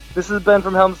This is Ben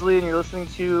from Helms, and you're listening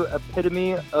to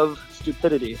Epitome of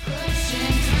Stupidity.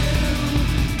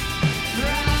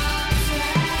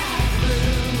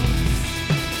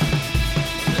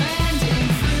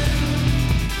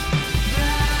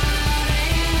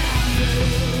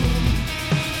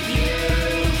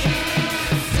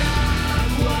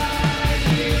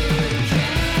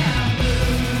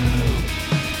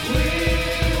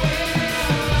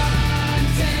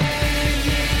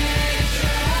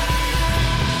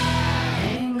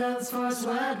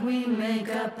 What we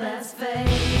make up as fate.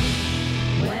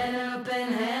 When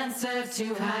open hands serve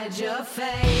to hide your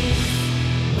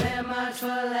face. We're much for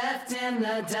left in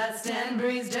the dust and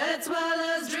breeze. Dirt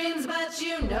swallows dreams, but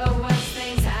you know once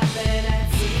things happen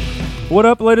at sea. What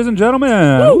up, ladies and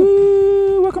gentlemen?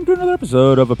 Woo! Welcome to another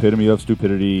episode of Epitome of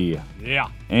Stupidity. Yeah.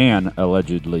 An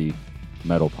allegedly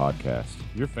metal podcast.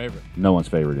 Your favorite. No one's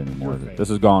favorite anymore.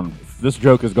 This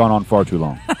joke has gone on far too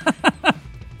long.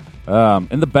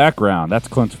 In the background, that's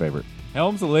Clint's favorite.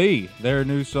 Helms, Alee, their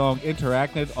new song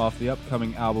Interacted off the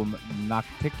upcoming album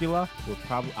Nocticula.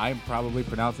 I am probably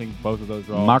pronouncing both of those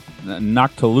wrong.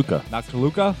 Noctiluca.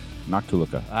 Noctiluca?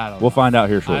 Noctiluca. I don't know. We'll find out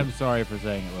here shortly. I'm sorry for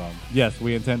saying it wrong. Yes,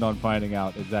 we intend on finding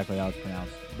out exactly how it's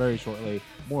pronounced very shortly.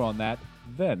 More on that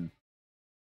then.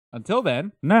 Until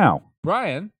then, now,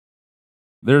 Brian.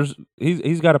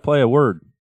 He's got to play a word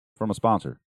from a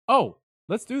sponsor. Oh,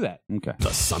 let's do that. Okay.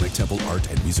 The Sonic Temple Art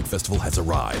and Music Festival has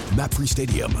arrived. Mapfre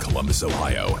Stadium, Columbus,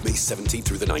 Ohio, May 17th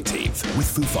through the 19th, with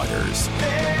Foo Fighters,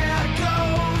 There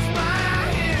goes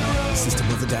my hero. System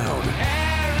of a Down,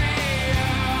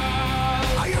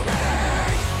 Are you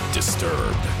ready?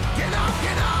 Disturbed, Get up,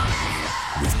 get up.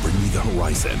 with Bring Me the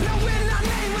Horizon,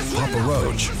 Papa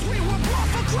Roach,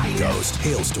 Ghost,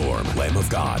 Hailstorm, Lamb of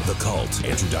God, The Cult,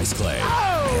 Andrew Dice Clay,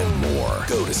 and more.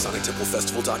 Go to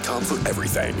SonicTempleFestival.com for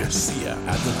everything. See ya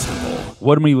at the temple.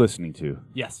 What am I listening to?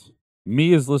 Yes.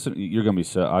 Me is listening. You're gonna be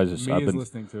so. I've been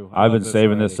listening to. I've been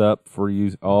saving this up for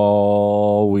you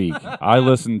all week. I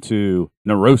listened to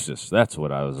Neurosis. That's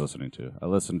what I was listening to. I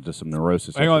listened to some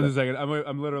Neurosis. Hang on a second.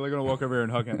 I'm literally gonna walk over here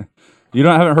and hug him.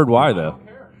 Haven't heard why though.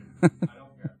 I don't care.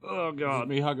 Oh God.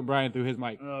 Me hugging Brian through his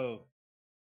mic. Oh.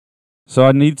 So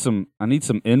I need some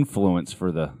influence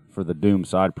for the Doom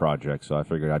side project. So I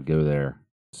figured I'd go there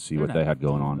to see what they had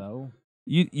going on. No.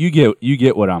 You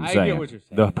get what I'm saying. I get what you're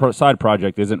saying. The side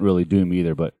project isn't really Doom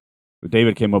either, but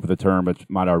David came up with a term. It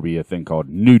might already be a thing called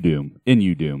New Doom,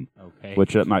 NU Doom, okay,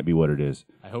 which that might be what it is.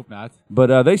 I hope not.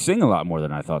 But they sing a lot more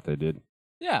than I thought they did.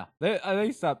 Yeah,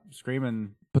 they stopped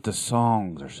screaming. But the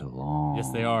songs are so long.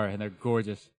 Yes, they are, and they're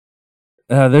gorgeous.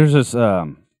 There's this.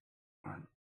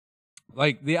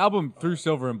 Like the album Through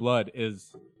Silver and Blood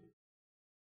is.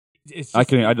 It's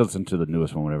just, I listened to the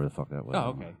newest one, whatever the fuck that was.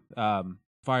 Oh, okay.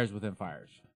 Fires Within Fires.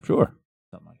 Sure.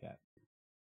 Something like that.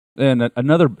 And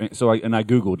another. I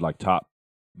googled like top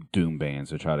Doom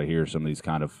bands to try to hear some of these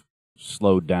kind of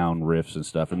slowed down riffs and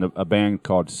stuff. And a band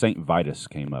called Saint Vitus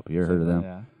came up. You ever heard of them?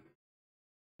 Yeah.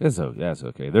 It's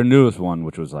okay. Their newest one,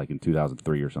 which was like in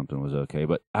 2003 or something, was okay.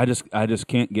 But I just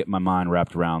can't get my mind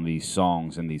wrapped around these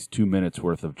songs and these 2 minutes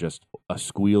worth of just a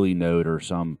squealy note or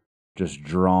some just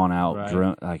drawn out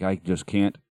right. I just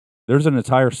can't. There's an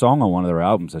entire song on one of their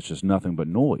albums that's just nothing but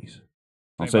noise.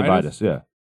 On Saint Vitus, yeah.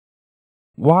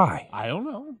 Why? I don't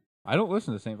know. I don't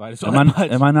listen to Saint Vitus.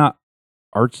 Am I not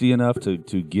artsy enough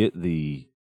to get the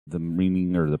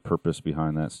meaning or the purpose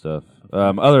behind that stuff?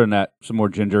 Other than that, some more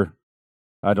Ginger.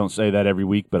 I don't say that every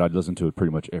week, but I listen to it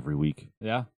pretty much every week.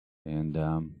 Yeah. And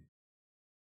I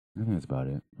think that's about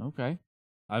it. Okay.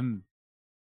 I'm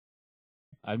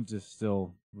just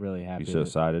still really happy. You so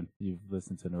excited? You've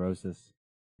listened to Neurosis,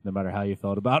 no matter how you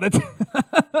felt about it.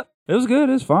 It was good.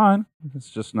 It's fine. It's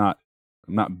just not.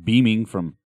 I'm not beaming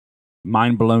from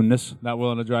mind blownness. Not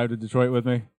willing to drive to Detroit with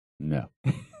me? No.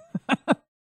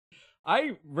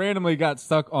 I randomly got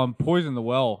stuck on Poison the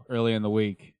Well early in the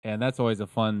week, and that's always a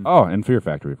fun. Oh, and Fear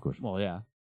Factory, of course. Well, yeah,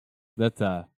 that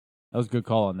was a good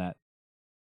call on that.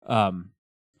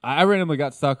 I randomly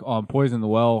got stuck on Poison the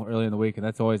Well early in the week, and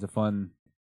that's always a fun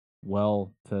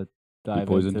well to dive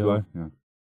Poison into.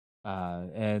 Yeah.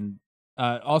 And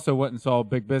also went and saw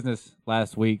Big Business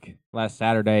last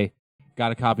Saturday.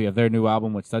 Got a copy of their new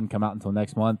album, which doesn't come out until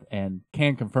next month, and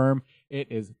can confirm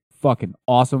it is fucking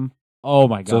awesome. Oh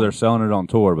my god! So they're selling it on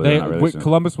tour, but they're not really selling it.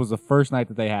 Columbus was the first night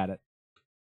that they had it,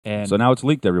 and so now it's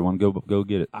leaked. Everyone, go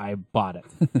get it. I bought it,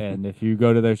 and if you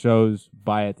go to their shows,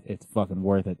 buy it. It's fucking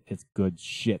worth it. It's good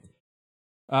shit.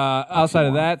 Outside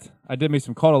of that, I did me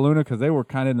some Call to Luna because they were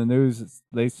kind of in the news.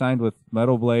 They signed with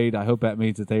Metal Blade. I hope that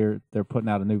means that they're putting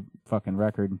out a new fucking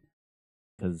record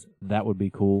because that would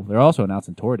be cool. They're also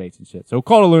announcing tour dates and shit. So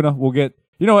Call to Luna, we'll get.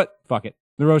 You know what? Fuck it.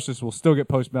 the Roaches will still get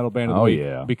Post Metal Band of the Week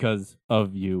yeah. because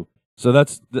of you. So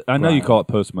I know you Brian. call it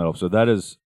post metal. So that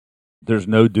is, there's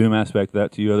no doom aspect to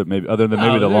that to you, other than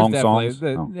maybe the there's long definitely-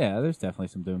 songs. Yeah, there's definitely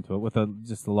some doom to it with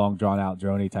just a long drawn out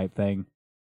droney type thing.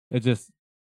 It just,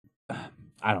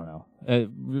 I don't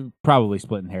know. Probably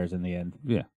splitting hairs in the end.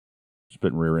 Yeah,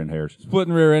 spitting rear end hairs.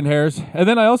 Splitting rear end hairs. And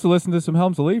then I also listened to some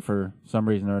Helms Alee for some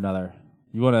reason or another.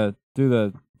 You want to do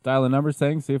the dial and numbers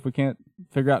thing? See if we can't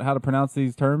figure out how to pronounce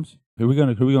these terms. Who we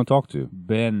gonna talk to?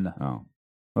 Ben. Oh,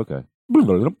 okay.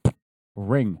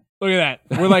 Ring. Look at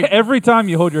that. We're like every time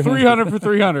you hold your 300 for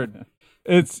 300.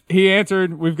 He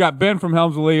answered. We've got Ben from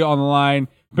Helms Alee on the line.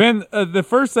 Ben, the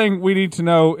first thing we need to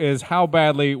know is how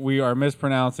badly we are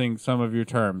mispronouncing some of your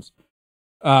terms.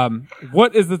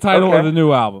 What is the title of the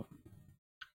new album?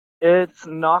 It's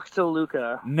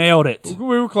Noctiluca. Nailed it.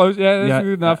 We were close. Yeah, that's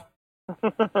good enough.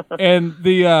 And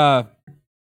the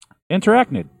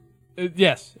Interacted.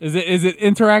 yes, is it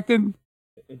interacting?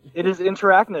 It is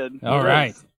interacted. All It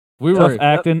right. is. We Tough were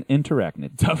acting,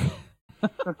 interacted. tough.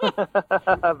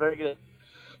 Very good.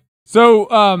 So,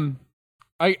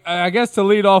 I guess to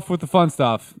lead off with the fun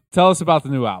stuff, tell us about the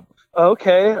new album.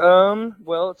 Okay.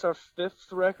 Well, it's our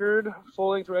 5th record,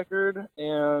 full-length record,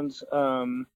 and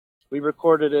we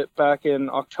recorded it back in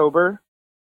October,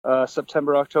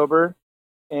 September, October,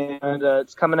 and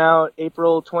it's coming out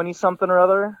April 20-something or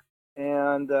other.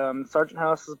 And Sargent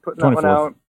House is putting that one 24th.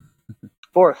 out.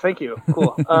 4th. Thank you.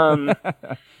 Cool.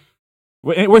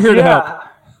 We're here to help.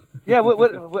 Yeah.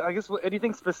 What? I guess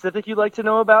anything specific you'd like to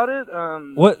know about it?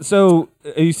 What? So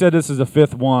you said this is a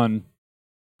 5th one.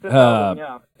 5th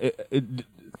album, yeah.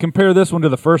 Compare this one to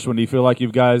the first one. Do you feel like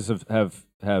you guys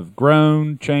have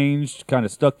grown, changed, kind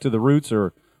of stuck to the roots,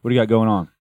 or what do you got going on?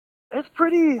 It's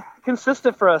pretty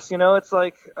consistent for us. It's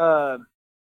like the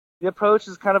approach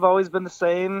has kind of always been the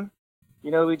same.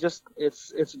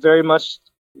 It's very much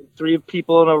 3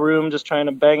 people in a room just trying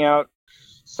to bang out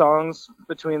songs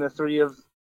between the 3 of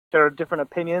their different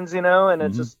opinions, and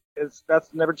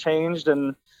that's never changed.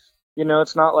 And,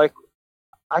 it's not like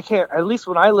at least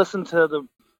when I listen to the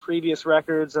previous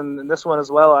records and this one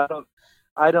as well,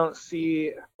 I don't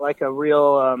see like a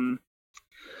real,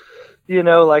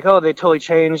 like, oh, they totally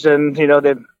changed and,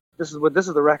 this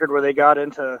is the record where they got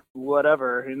into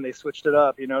whatever and they switched it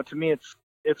up. To me,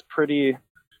 it's pretty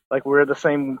like we're the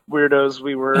same weirdos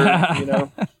we were,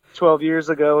 12 years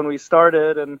ago when we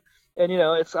started. And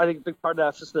it's, I think a big part of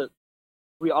that's just that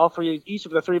each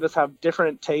of the 3 of us have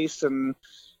different tastes and,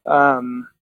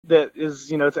 that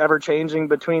is, it's ever changing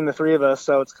between the 3 of us.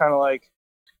 So it's kind of like,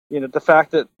 the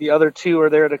fact that the other 2 are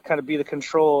there to kind of be the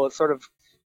control, it sort of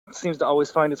seems to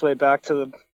always find its way back to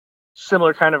the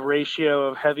similar kind of ratio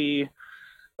of heavy,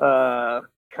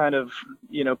 kind of,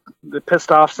 the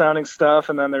pissed off sounding stuff.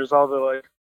 And then there's all the like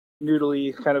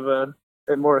noodly kind of a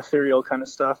more ethereal kind of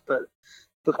stuff. But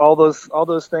all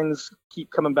those things keep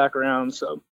coming back around.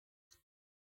 So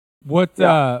What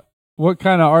kind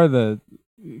of are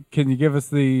can you give us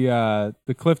the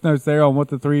cliff notes there on what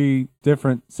the 3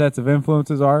 different sets of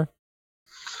influences are?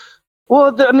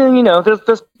 Well, I mean,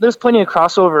 there's plenty of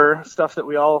crossover stuff that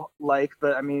we all like,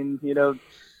 but I mean,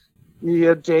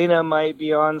 Dana might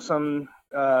be on some,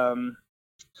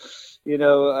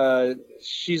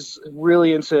 she's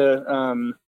really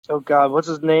into, oh God, what's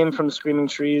his name from Screaming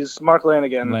Trees? Mark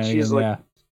Lanigan. She's like,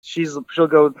 she'll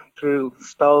go through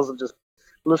spells of just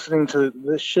listening to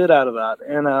the shit out of that,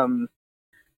 and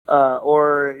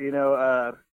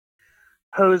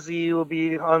Posey will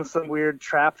be on some weird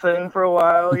trap thing for a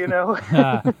while,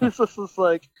 It's just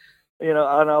like, and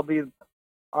I'll be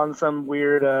on some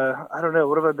weird, I don't know,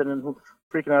 what have I been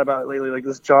freaking out about lately? Like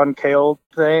this John Cale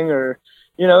thing, or,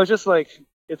 it's just like,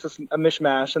 it's just a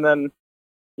mishmash. And then,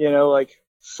 like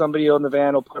somebody in the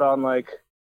van will put on like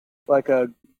a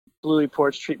Bluey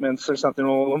Porch Treatments or something.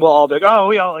 We'll all be like, oh,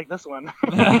 we all like this one.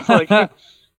 It's like,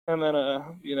 and then,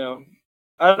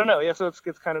 I don't know. Yeah. So it's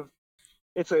kind of,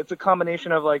 it's a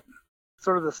combination of like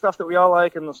sort of the stuff that we all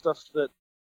like and the stuff that,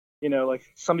 like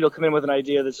somebody will come in with an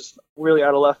idea that's just really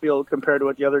out of left field compared to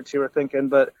what the other 2 are thinking.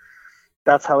 But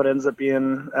that's how it ends up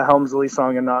being a Helms Alee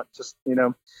song and not just,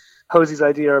 Hosey's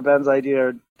idea or Ben's idea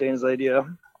or Dana's idea.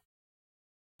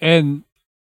 And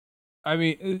I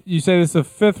mean, you say this is a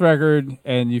 5th record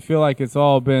and you feel like it's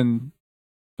all been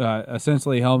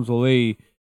essentially Helms Alee.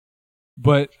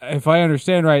 But if I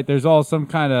understand right, there's all some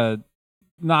kind of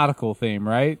nautical theme,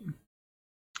 right?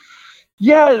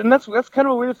 Yeah, and that's kind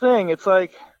of a weird thing. It's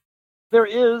like there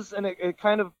is, and it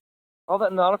kind of all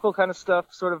that nautical kind of stuff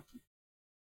sort of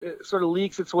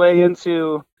leaks its way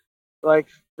into like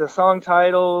the song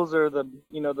titles or the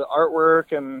the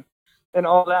artwork, and and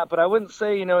all that. But I wouldn't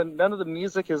say, none of the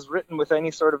music is written with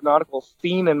any sort of nautical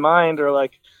theme in mind, or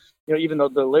like, even though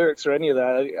the lyrics or any of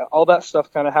that. All that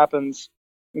stuff kind of happens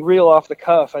real off the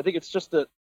cuff. I think it's just that,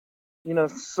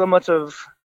 so much of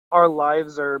our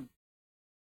lives are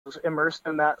immersed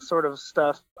in that sort of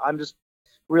stuff. I'm just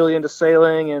really into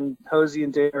sailing, and Hosey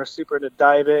and Dana are super into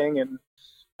diving, and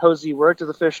Hosey worked as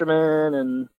a fisherman,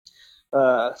 and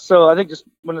so I think just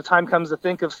when the time comes to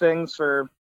think of things for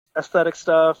aesthetic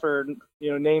stuff, or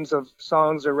names of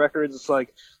songs or records, it's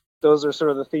like those are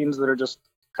sort of the themes that are just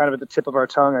kind of at the tip of our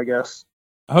tongue, I guess.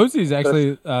 Hosey's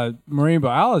actually a marine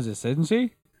biologist, isn't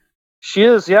she? She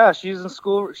is, yeah. She's in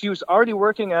school. She was already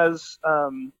working as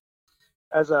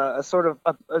a sort of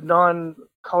a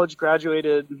non-college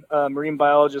graduated marine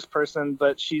biologist person,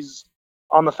 but she's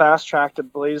on the fast track to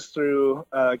blaze through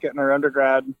getting her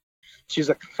undergrad. She's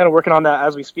kind of working on that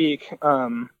as we speak.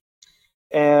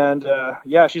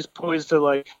 Yeah, she's poised to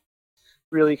like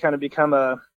really kind of become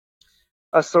a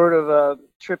sort of a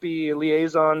trippy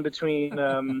liaison between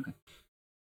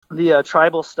the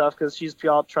tribal stuff, because she's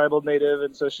Puyallup tribal native,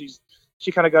 and so she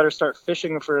kind of got her start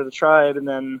fishing for the tribe, and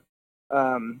then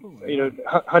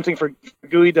hunting for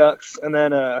gooey ducks, and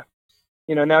then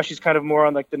now she's kind of more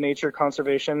on like the nature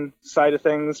conservation side of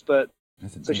things, but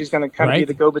so she's gonna kind of be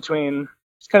the go-between.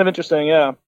 It's kind of interesting,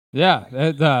 yeah.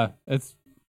 Yeah, it's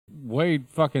way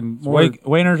fucking more,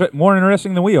 way more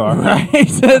interesting than we are, right?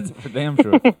 For damn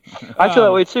sure. I feel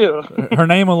that way too. Her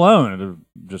name alone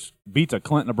just beats a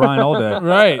Clint and a Brian all day.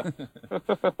 Right.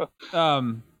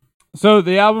 So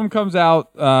the album comes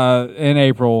out in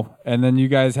April, and then you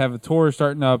guys have a tour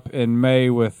starting up in May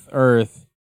with Earth.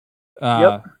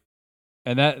 Yep.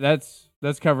 And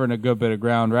that's covering a good bit of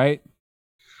ground, right?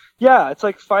 Yeah, it's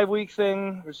like a 5-week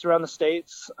thing, just around the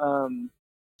States.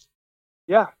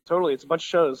 Yeah, totally. It's a bunch of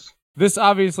shows. This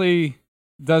obviously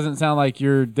doesn't sound like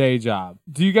your day job.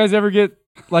 Do you guys ever get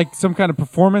like some kind of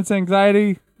performance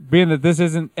anxiety, being that this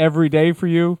isn't every day for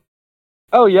you?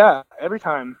 Oh yeah, every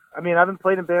time. I mean, I've been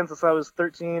playing in bands since I was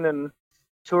 13 and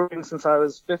touring since I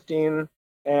was 15,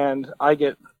 and I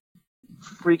get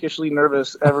freakishly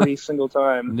nervous every single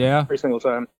time. Yeah. Every single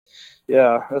time.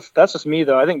 Yeah, that's just me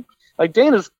though. I think like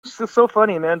Dana's so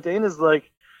funny, man. Dana's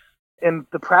like in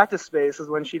the practice space is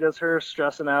when she does her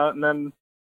stressing out, and then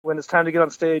when it's time to get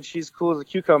on stage, she's cool as a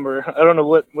cucumber. I don't know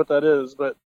what that is,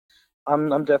 but I'm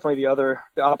definitely the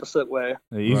opposite way.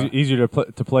 Easier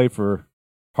to play for.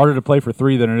 Harder to play for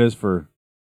 3 than it is for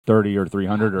 30 or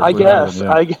 300 or I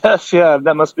guess, yeah,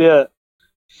 that must be it.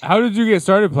 How did you get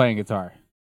started playing guitar?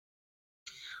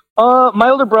 My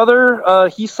older brother,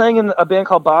 he sang in a band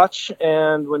called Botch,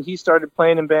 and when he started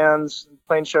playing in bands,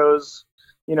 playing shows,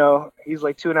 he's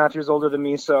like 2.5 years older than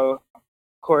me, so of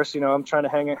course, I'm trying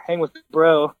to hang with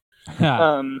bro,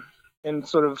 and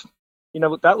sort of,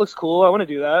 that looks cool. I want to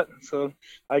do that, so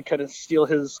I kind of steal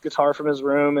his guitar from his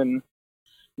room and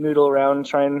noodle around and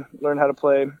try and learn how to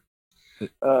play,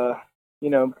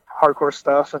 hardcore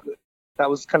stuff. That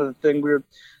was kind of the thing. We were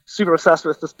super obsessed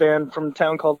with this band from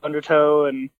town called Undertow,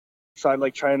 and so I'd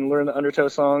like try and learn the Undertow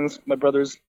songs. My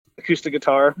brother's acoustic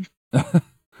guitar.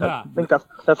 I think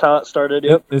that's how it started.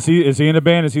 Yep. Is he in a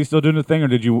band? Is he still doing the thing, or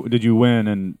did you win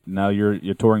and now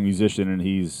you're touring musician and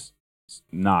he's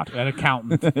not an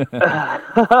accountant?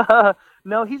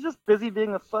 No, he's just busy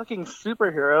being a fucking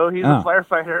superhero. He's a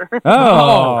firefighter.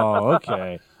 Oh,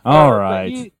 okay. All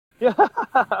right.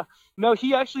 No,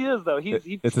 he actually is though.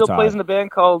 He still plays in a band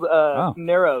called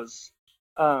Narrows.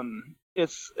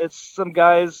 It's some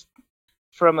guys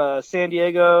from San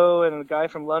Diego and a guy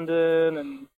from London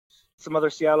and some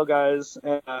other Seattle guys.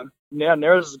 And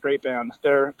Narrows is a great band.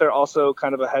 They're also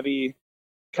kind of a heavy,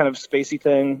 kind of spacey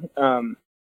thing.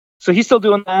 So he's still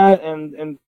doing that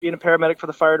and being a paramedic for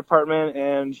the fire department,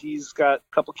 and he's got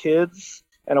a couple kids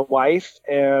and a wife,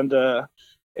 and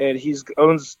he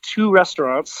owns 2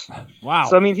 restaurants. Wow.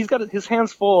 So I mean, he's got his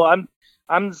hands full.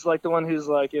 I'm just like the one who's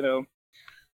like,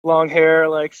 long hair,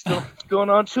 like still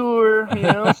going on tour,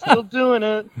 still doing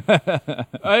it.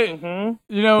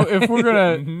 If we're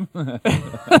gonna,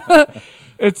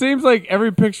 it seems like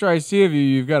every picture I see of you,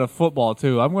 you've got a football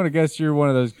too. I'm gonna guess you're one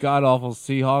of those god awful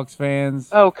Seahawks fans.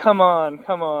 Oh, come on.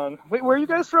 Wait, where are you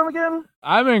guys from again?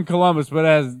 I'm in Columbus, but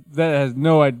that has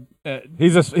no idea.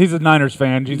 He's a Niners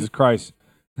fan. Jesus Christ.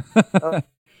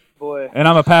 Boy. And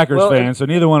I'm a Packers fan, so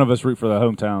neither one of us root for the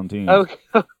hometown team. Okay.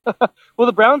 Well,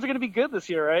 the Browns are going to be good this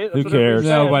year, right? Who cares?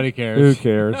 Nobody cares. Who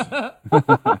cares? Well,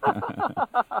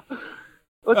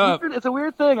 it's weird. It's a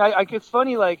weird thing. It's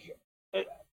funny. Like,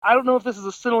 I don't know if this is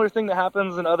a similar thing that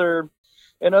happens in other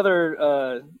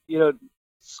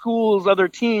schools, other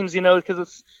teams.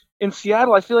 Because in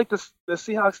Seattle, I feel like the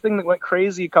Seahawks thing that went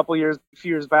crazy a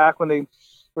few years back when they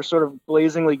were sort of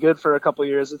blazingly good for a couple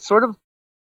years. It sort of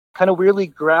kind of weirdly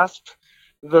grasped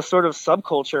the sort of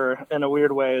subculture in a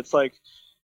weird way. It's like,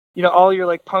 you know, all your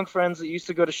like punk friends that you used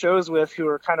to go to shows with who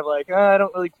are kind of like, I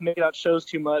don't really make it out shows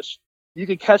too much. You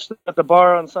could catch them at the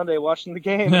bar on Sunday watching the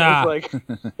game. Yeah. It's like,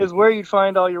 is where you'd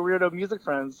find all your weirdo music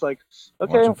friends. It's like,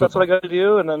 okay, Watching that's what I got to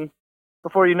do. And then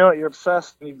before you know it, you're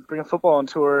obsessed and you bring a football on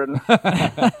tour. And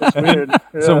it's weird.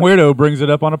 Yeah. Some weirdo brings it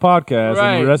up on a podcast,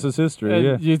 Right. and the rest is history. And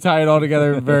Yeah. you tie it all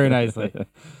together very nicely.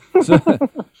 So,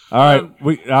 all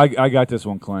right, I got this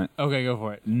one, Clint. Okay, go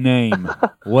for it. Name.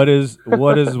 What is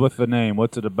with the name?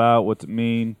 What's it about? What's it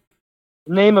mean?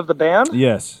 Name of the band?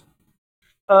 Yes.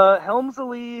 Helms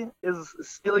Alee is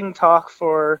stealing talk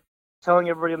for telling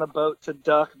everybody on the boat to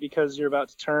duck because you're about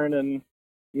to turn and,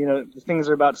 you know, the things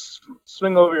are about to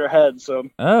swing over your head. So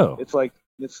Oh.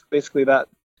 it's basically that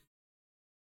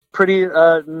pretty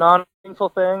non-meaningful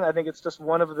thing. I think it's just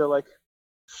one of the like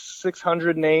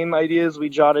 600 name ideas we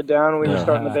jotted down when we were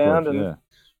starting the band, and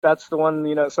that's the one.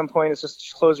 You know, at some point it's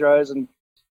just close your eyes and,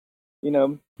 you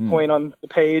know, point on the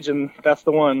page, and that's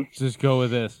the one. Just go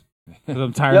with this. Because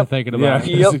I'm tired of thinking about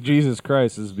Yeah. it. Jesus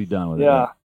Christ, this is be done with it.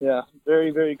 Yeah.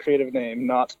 Very, very creative name.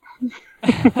 Not.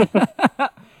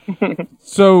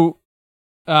 So,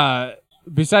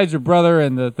 besides your brother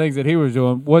and the things that he was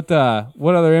doing, what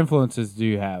other influences do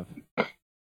you have?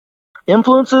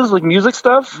 Influences like music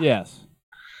stuff. Yes.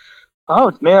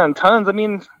 Oh man, tons. I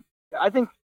mean, I think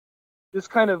this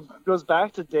kind of goes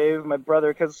back to Dave, my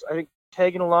brother, because I think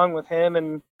tagging along with him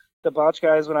and the Botch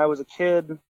guys when I was a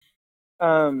kid,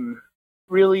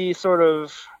 really sort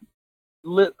of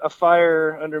lit a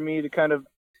fire under me to kind of,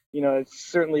 you know, it's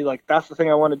certainly like that's the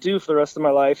thing I want to do for the rest of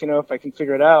my life, you know, if I can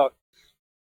figure it out.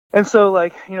 And so,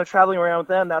 like, you know, traveling around with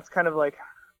them, that's kind of like,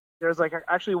 there's like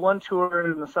actually one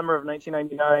tour in the summer of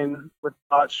 1999 with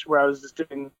Botch where I was just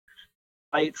doing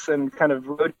lights and kind of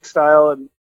road style. And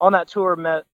on that tour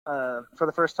met for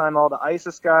the first time all the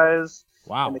ISIS guys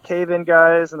and the Cave-In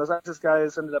guys. And those ISIS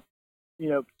guys ended up, you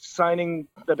know, signing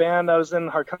the band I was in,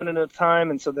 Harkonnen at the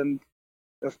time. And so then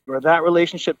where that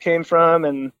relationship came from,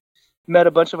 and met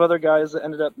a bunch of other guys that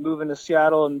ended up moving to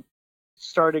Seattle and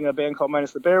starting a band called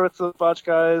Minus the Bear with the Botch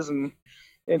guys. And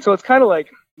so it's kind of like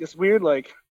this weird,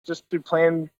 like, just through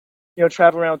playing, you know,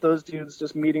 traveling around with those dudes,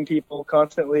 just meeting people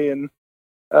constantly. And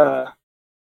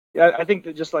yeah, I think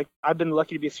that just like I've been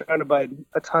lucky to be surrounded by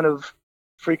a ton of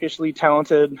freakishly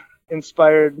talented,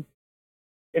 inspired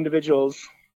individuals.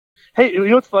 Hey, you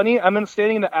know what's funny? I'm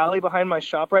standing in the alley behind my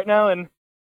shop right now, and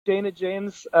Dana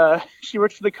James, she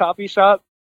works for the coffee shop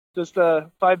just 5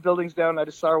 buildings down. I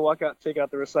just saw her walk out, take out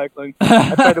the recycling.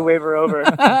 I tried to wave her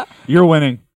over. You're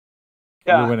winning.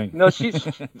 Yeah, You're winning. No, she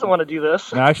doesn't want to do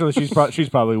this. No, actually, she's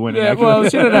probably winning. Yeah, actually. well,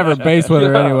 she didn't have her bass with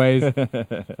her anyways.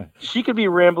 She could be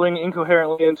rambling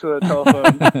incoherently into a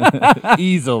telephone.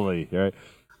 Easily, right?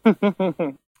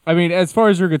 I mean, as far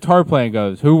as your guitar playing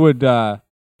goes, who would how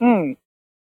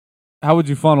would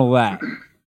you funnel that?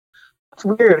 It's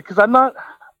weird because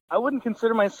I wouldn't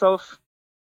consider myself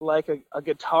like a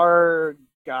guitar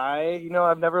guy. You know,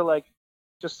 I've never like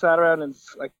just sat around and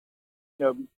like, you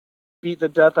know, beat the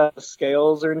death out of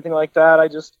scales or anything like that.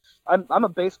 I'm a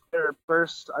bass player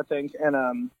first, I think,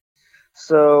 and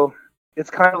so it's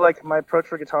kind of like my approach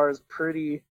for guitar is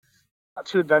pretty not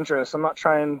too adventurous. I'm not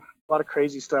trying a lot of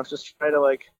crazy stuff. Just try to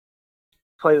like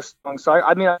play the song. So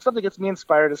I mean, stuff that gets me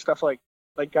inspired is stuff like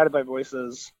Guided by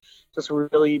Voices, just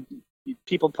really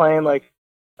people playing like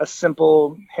a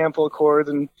simple handful of chords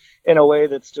and in a way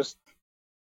that's just,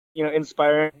 you know,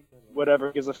 inspiring.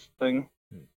 Whatever gives a feeling.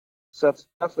 So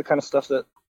that's the kind of stuff that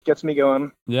gets me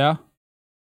going. Yeah.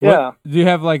 Yeah. Do you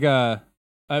have like a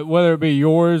whether it be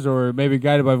yours or maybe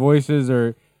Guided by Voices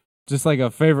or just like a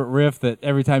favorite riff that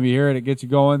every time you hear it, it gets you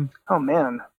going? Oh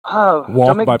man.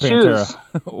 Walk by Pantera.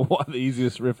 What the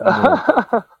easiest riff in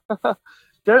the world.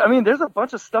 There's a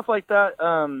bunch of stuff like that.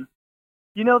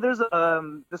 You know, there's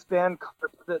this band,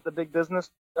 the Big Business.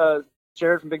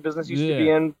 Jared from Big Business used to be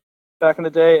in back in the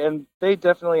day, and they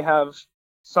definitely have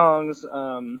songs.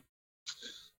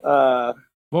 What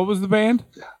was the band?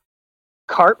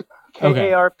 Karp, Karp.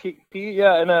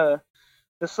 Yeah, and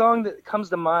the song that comes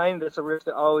to mind that's a riff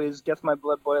that always gets my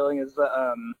blood boiling is the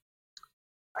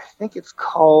I think it's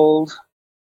called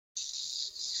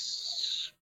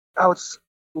it's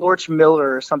Lorch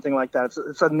Miller or something like that.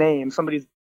 It's a name, somebody's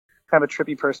kind of a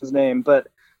trippy person's name, but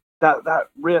that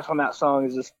riff on that song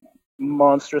is just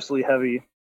monstrously heavy.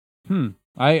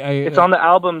 It's on the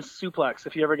album Suplex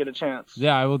if you ever get a chance.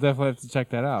 Yeah, I will definitely have to check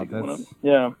that out.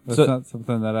 That's not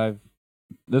something that I've.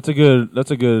 That's a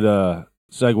good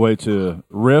segue to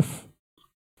riff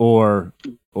or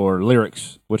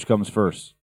lyrics. Which comes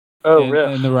first? Oh, and,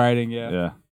 riff. and the writing,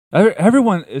 yeah. Yeah.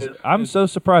 Everyone is. I'm so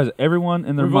surprised. Everyone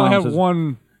in their We've only minds have is,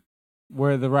 one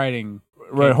where the writing.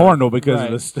 right, came Horndle from. because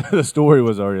Right. of the story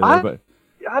was already there. But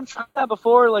I've tried that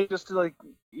before, like just to like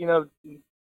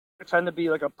pretend to be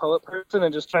like a poet person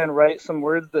and just try and write some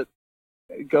words that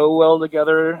go well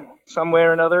together some way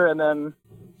or another, and then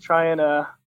try and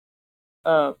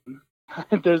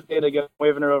there's Dana again,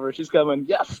 waving her over. She's coming.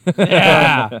 Yes.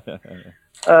 Yeah.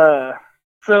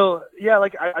 So yeah,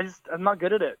 like I'm not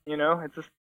good at it.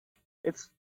 It's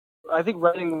I think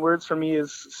writing words for me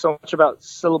is so much about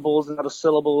syllables and how the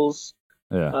syllables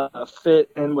yeah.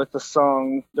 fit in with the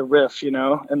song, the riff,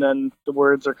 and then the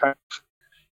words are kind of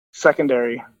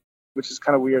secondary, which is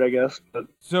kind of weird, I guess. But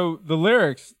So the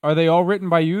lyrics, are they all written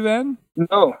by you then?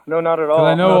 no, not at all.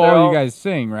 Because I know No, they're all you guys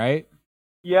sing, right?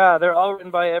 Yeah, they're all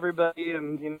written by everybody,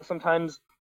 and sometimes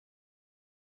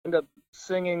end up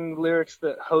singing lyrics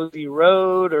that Hosey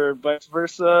wrote, or vice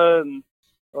versa,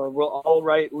 or we'll all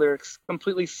write lyrics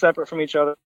completely separate from each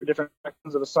other for different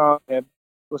sections of a song, and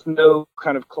with no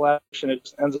kind of collaboration. It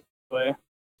just ends up that way.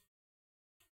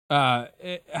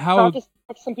 How? Talk to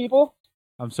some people.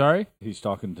 I'm sorry. He's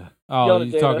talking to. Oh, Yell at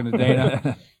he's Dana. talking to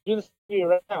Dana. Do this to you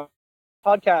right now.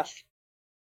 Podcast.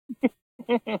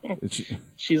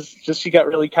 She got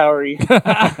really cowery.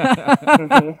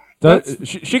 Mhm.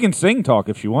 She can sing talk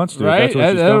if she wants to. Right? That's what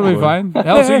she's That'll going be for. fine.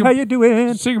 Hell, Hey, how you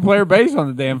doing? she can play her bass on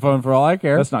the damn phone for all I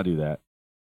care. Let's not do that.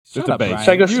 Shut it's a up, bass. Brian.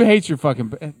 Should I go You hate your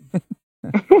fucking.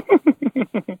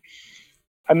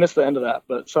 I missed the end of that,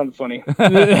 but it sounded funny.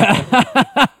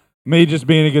 Me just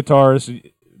being a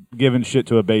guitarist, giving shit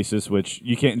to a bassist, which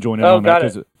you can't join in Oh, on that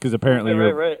got it. because apparently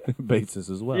you're Right. a bassist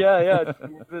as well. Yeah.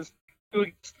 There's two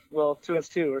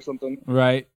against two or something.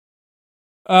 Right.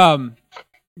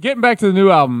 Getting back to the new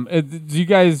album,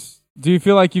 do you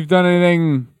feel like you've done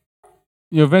anything,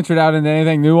 ventured out into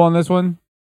anything new on this one?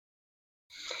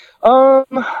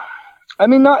 I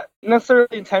mean, not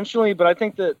necessarily intentionally, but I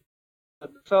think that the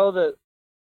fellow that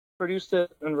produced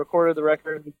it and recorded the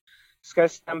record, Sky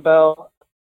Sam Bell,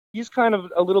 he's kind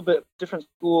of a little bit different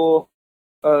school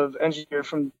of engineer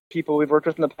from people we've worked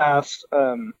with in the past.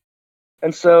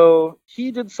 And so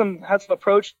he had some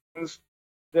approach things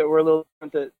that were a little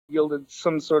different that yielded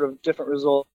some sort of different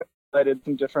result, highlighted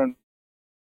some different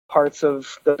parts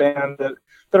of the band that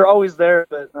are always there,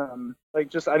 but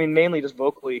mainly just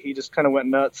vocally, he just kind of went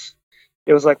nuts.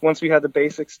 It was like once we had the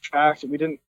basics tracked, we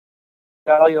didn't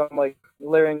value on like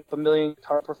layering up a million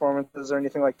guitar performances or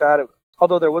anything like that.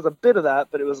 Although there was a bit of that,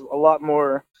 but it was a lot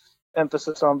more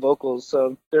emphasis on vocals.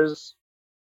 So there's,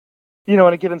 in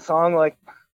a given song, like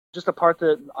just a part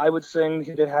that I would sing,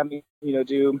 he did have me,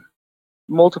 do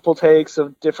multiple takes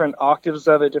of different octaves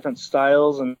of it, different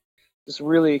styles, and just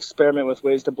really experiment with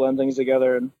ways to blend things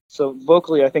together. And so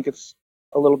vocally, I think it's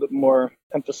a little bit more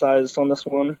emphasized on this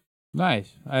one.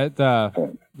 Nice. That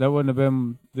wouldn't have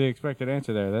been the expected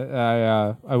answer there.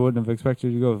 I wouldn't have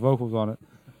expected you to go with vocals on it.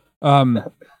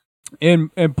 In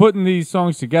putting these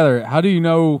songs together, how do you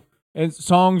know, in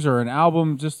songs or an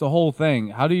album, just the whole thing,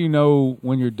 how do you know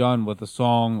when you're done with a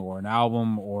song or an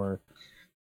album or?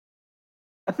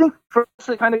 I think for us,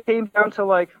 it kind of came down to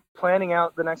like planning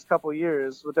out the next couple of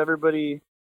years with everybody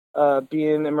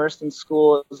being immersed in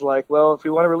school. It was like, well, if we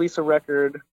want to release a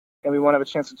record and we want to have a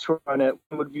chance to tour on it,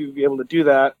 when would we be able to do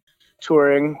that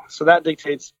touring? So that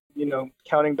dictates,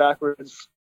 counting backwards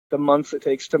the months it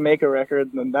takes to make a record,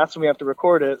 and then that's when we have to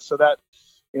record it. So that,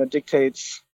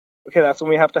 dictates, okay, that's when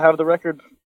we have to have the record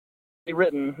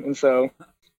written. And so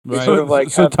Right. sort of like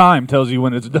so time tells you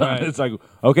when it's done. Right. It's like,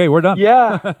 okay, we're done.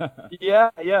 yeah,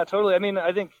 totally. I mean,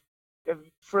 I think if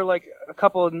for like a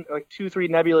couple, like 2-3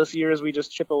 nebulous years, we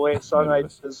just chip away at song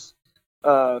ideas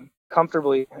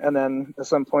comfortably, and then at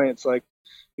some point, it's like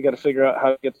we got to figure out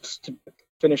how to get this to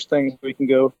finish things. So we can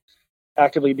go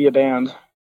actively be a band.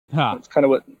 Huh. That's kind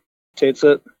of what dictates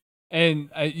it. And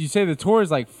you say the tour is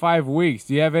like 5 weeks.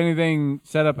 Do you have anything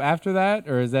set up after that,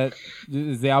 or is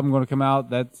the album going to come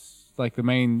out? That's like the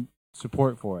main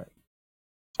support for it.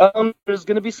 There's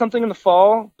going to be something in the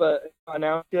fall, but it's not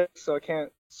announced yet, so I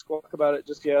can't squawk about it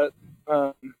just yet.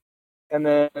 And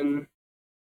then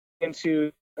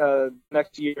into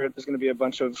next year, there's going to be a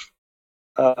bunch of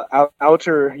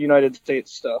outer United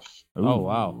States stuff. Ooh. Oh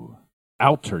wow,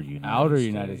 Outer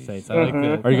United States. I like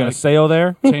the. Are you going to sail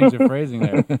there? Change the phrasing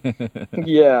there?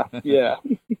 Yeah.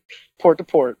 Port to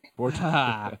port.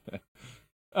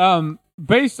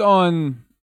 Based on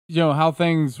how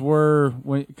things were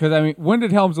when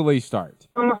did Helms Alee start?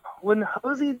 When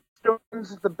Hosey joined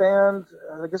the band,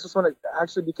 I guess was when it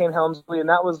actually became Helms Alee, and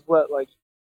that was what, like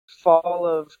fall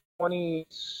of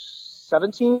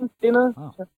 2017, Dana?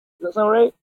 Oh. Does that sound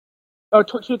right? Oh,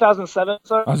 2007,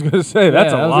 sorry. I was gonna say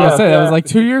that's I a was lot. gonna say that was Yeah. like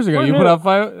 2 years ago. We're You new. put out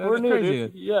 5. That's We're new, crazy.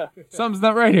 dude. Yeah. Something's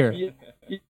not right here.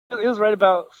 It was right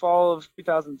about fall of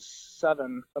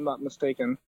 2007, if I'm not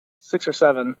mistaken. 6 or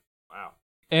 7. Wow.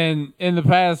 And in the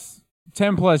past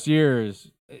 10 plus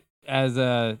years, as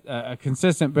a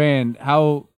consistent band,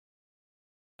 how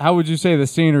would you say the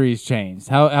scenery's changed?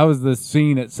 How is the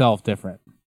scene itself different?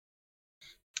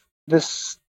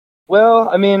 Well,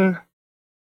 I mean,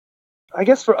 I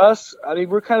guess for us, I mean,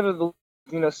 we're kind of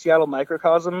a Seattle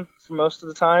microcosm for most of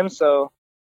the time. So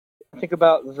think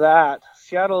about that.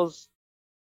 Seattle's,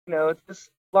 it's just,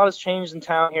 a lot has changed in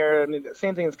town here. I mean, the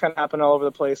same thing has kind of happened all over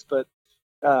the place, but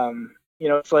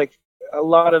it's like a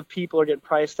lot of people are getting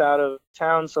priced out of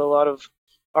town, so a lot of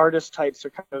artist types are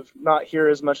kind of not here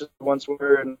as much as they once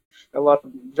were, and a lot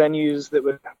of venues that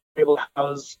would be able to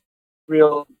house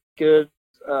real good,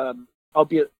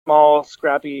 albeit small,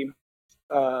 scrappy,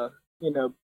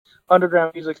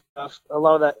 underground music stuff. A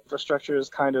lot of that infrastructure has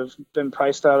kind of been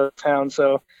priced out of town.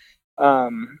 So,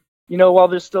 while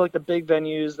there's still like the big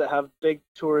venues that have big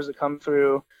tours that come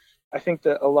through, I think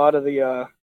that a lot of the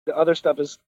other stuff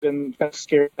has been kind of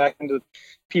scared back into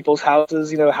people's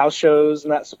houses, house shows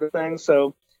and that sort of thing.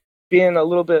 So being a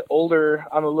little bit older,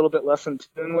 I'm a little bit less in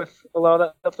tune with a lot of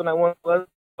that stuff than I once was.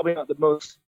 Probably not the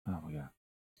most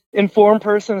informed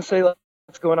person to say like,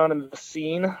 what's going on in the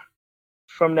scene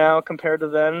from now compared to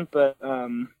then. But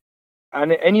and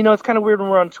it's kind of weird when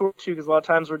we're on tour too, because a lot of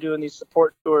times we're doing these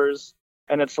support tours,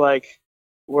 and it's like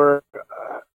we're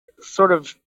sort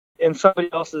of in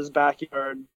somebody else's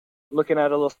backyard, looking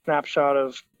at a little snapshot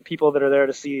of people that are there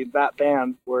to see that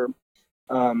band we're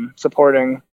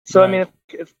supporting. So, right. I mean,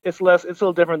 it's a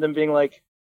little different than being like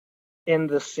in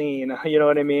the scene, you know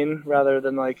what I mean? Rather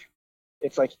than like,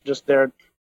 it's like just there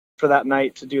for that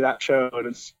night to do that show.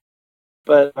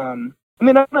 But I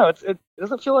mean, I don't know. It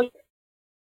doesn't feel like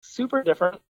super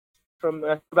different from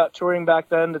about touring back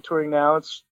then to touring now.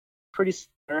 It's pretty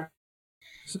similar.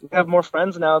 We have more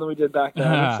friends now than we did back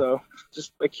then. So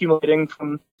just accumulating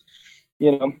from,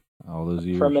 all those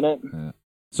years for a minute. Yeah.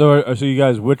 So you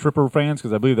guys Witch Ripper fans?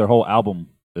 Because I believe their whole album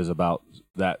is about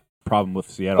that problem with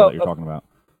Seattle that you're talking about.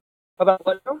 About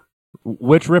what?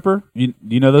 Witch Ripper? Do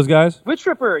you know those guys? Witch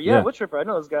Ripper, yeah, Witch Ripper. I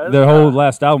know those guys. Their whole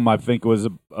last album, I think, was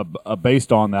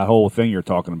based on that whole thing you're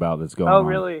talking about that's going on. Oh,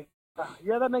 really?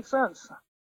 Yeah, that makes sense.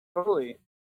 Totally.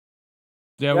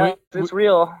 Yeah, it's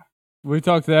real. We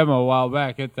talked to them a while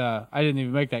back. I didn't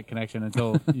even make that connection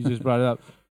until you just brought it up.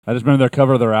 I just remember their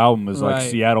cover of their album is like Right.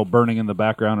 Seattle burning in the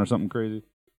background or something crazy.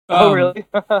 Oh, really?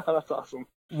 That's awesome.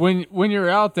 When you're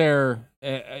out there,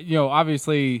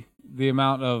 obviously the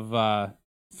amount of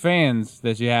fans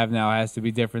that you have now has to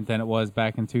be different than it was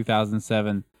back in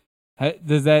 2007.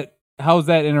 How's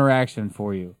that interaction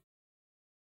for you?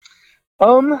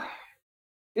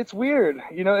 It's weird.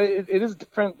 It is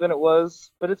different than it was,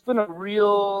 but it's been a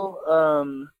real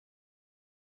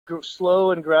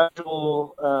slow and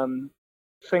gradual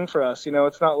thing for us.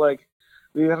 It's not like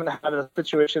we haven't had a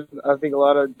situation I think a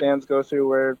lot of bands go through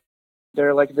where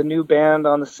they're like the new band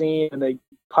on the scene and they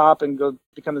pop and go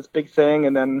become this big thing,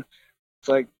 and then it's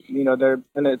like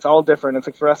and it's all different. It's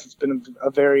like for us it's been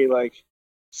a very like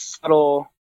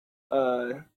subtle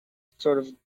sort of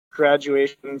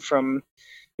graduation from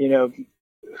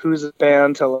who's a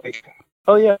band to like,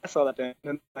 oh yeah, I saw that band,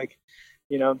 and like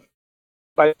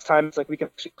by this time it's like we can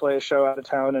actually play a show out of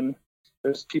town and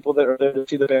there's people that are there to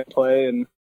see the band play, and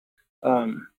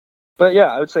but yeah,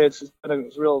 I would say it's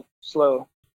real slow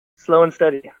and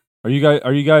steady. Are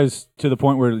you guys to the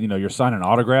point where you're signing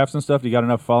autographs and stuff? Do you got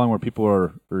enough following where people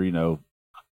are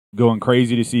going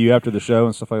crazy to see you after the show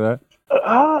and stuff like that?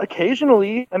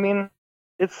 Occasionally. I mean,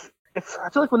 it's I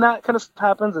feel like when that kind of stuff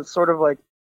happens, it's sort of like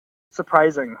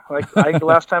surprising. Like the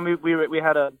last time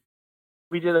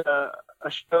we did a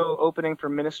show opening for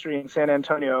Ministry in San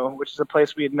Antonio, which is a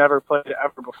place we had never played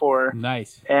ever before.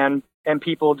 Nice. And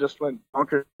people just went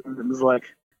bonkers.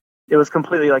 It was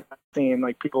completely like that scene,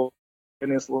 like people in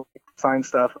this little sign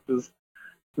stuff. It was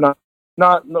not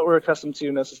what we're accustomed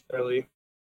to necessarily.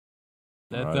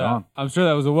 That I'm sure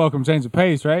that was a welcome change of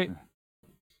pace, right?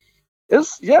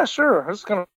 Yeah, sure.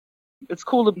 It's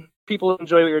cool to people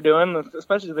enjoy what you're doing,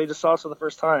 especially if they just saw us for the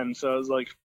first time. So I was like,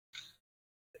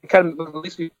 kind of, at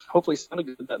least we hopefully sounded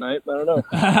good that night. I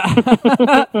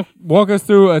don't know. Walk us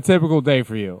through a typical day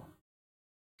for you.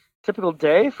 Typical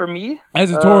day for me?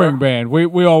 As a touring band.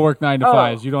 We all work 9 to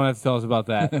 5s. You don't have to tell us about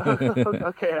that.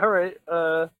 Okay, all right.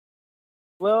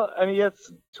 Well, I mean,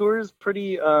 tour is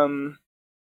pretty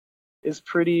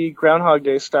Groundhog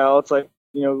Day style. It's like,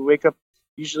 we wake up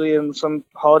usually in some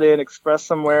Holiday Inn Express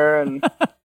somewhere, and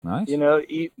Nice.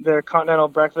 eat their continental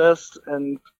breakfast,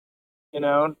 and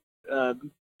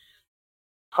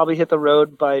probably hit the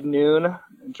road by noon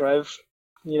and drive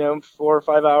 4 or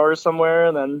 5 hours somewhere,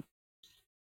 and then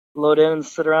load in and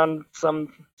sit around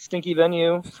some stinky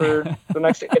venue for the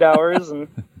next 8 hours, and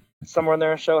somewhere in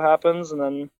there a show happens, and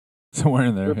then Somewhere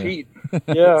in there. repeat.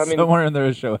 Yeah, I mean, somewhere in there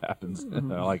a show happens. I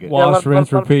like it. Wash,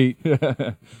 rinse, lot- repeat.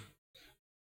 a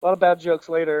lot of bad jokes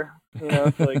later.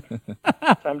 It's like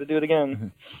time to do it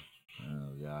again.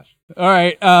 Oh gosh. All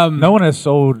right. No one has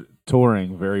sold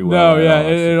touring very well. No, yeah,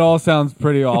 it all sounds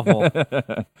pretty awful.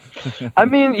 I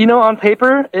mean, on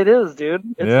paper it is, dude.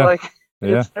 It's Yeah. like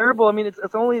Yeah. it's terrible. I mean, it's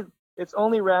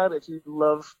only rad if you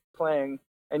love playing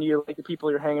and you like the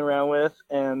people you're hanging around with,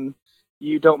 and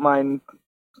you don't mind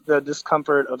the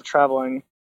discomfort of traveling,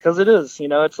 because it is.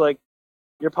 It's like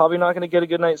you're probably not going to get a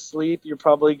good night's sleep. You're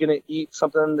probably going to eat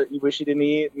something that you wish you didn't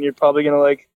eat, and you're probably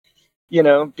going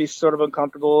to be sort of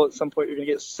uncomfortable. At some point, you're going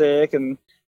to get sick, and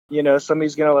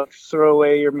somebody's going to throw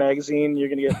away your magazine. You're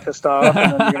going to get pissed off, and then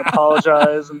you're going to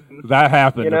apologize. And That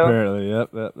happened apparently.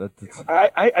 Yep. That's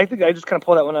I think I just kind of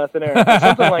pulled that one out of thin air,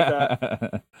 something like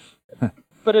that.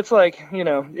 But it's like,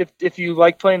 if you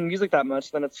like playing music that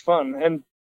much, then it's fun, and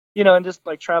and just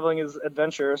like traveling is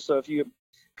adventure. So if you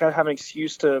kind of have an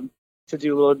excuse to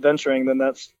do a little adventuring, then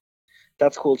that's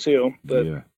cool too. But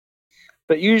yeah.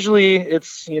 but usually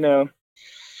it's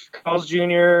Carl's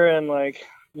Jr. and like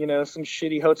some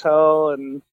shitty hotel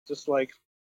and just like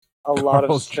a lot of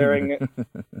Carl's staring Jr.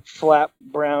 at flat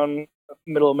brown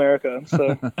middle America.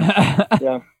 So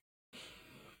yeah.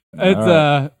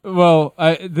 It's All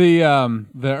the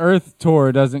Earth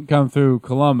tour doesn't come through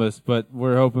Columbus, but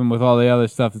we're hoping with all the other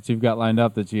stuff that you've got lined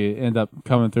up that you end up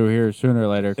coming through here sooner or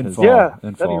later. In 'cause- fall. Yeah,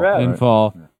 In that'd fall. be rad. in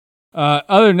fall.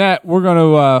 Other than that, we're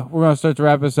gonna start to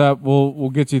wrap this up. We'll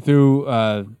get you through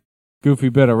a goofy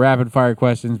bit of rapid fire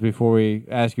questions before we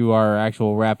ask you our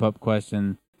actual wrap up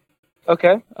question.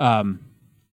 Okay.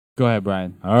 Go ahead,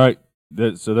 Brian. All right.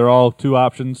 So they're all two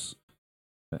options.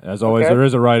 As always, Okay. there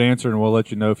is a right answer, and we'll let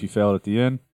you know if you failed at the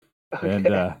end. And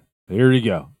here you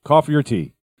go. Coffee or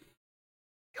tea?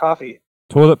 Coffee.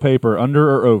 Toilet paper,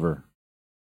 under or over?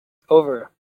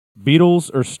 Over. Beatles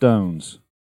or Stones?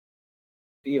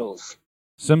 Beatles.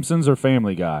 Simpsons or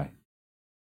Family Guy?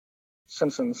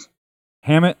 Simpsons.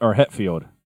 Hammett or Hetfield?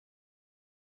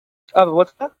 Oh,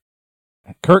 what's that?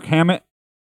 Kirk Hammett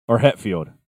or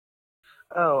Hetfield?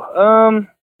 Oh,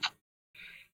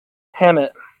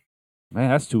 Hammett. Man,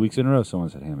 that's 2 weeks in a row someone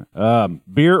said Hammett.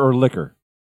 Beer or liquor?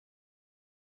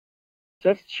 Do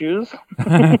I have to choose?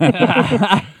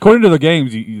 According to the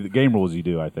the game rules you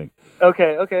do, I think.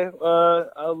 Okay.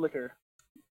 Liquor.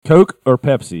 Coke or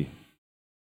Pepsi?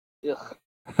 Ugh.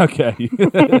 Okay.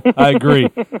 I agree.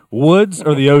 Woods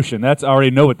or the ocean? I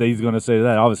already know what he's going to say to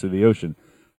that. Obviously, the ocean.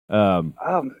 Are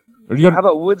you How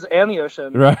about woods and the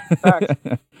ocean? right? Fact.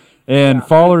 And Yeah.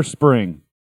 fall or spring?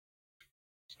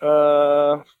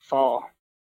 Fall.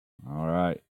 All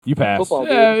right. You passed. Football.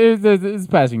 Yeah, it's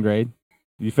passing grade.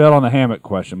 You failed on the hammock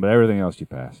question, but everything else you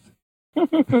passed.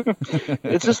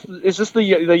 It's just the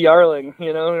Yarling,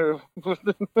 or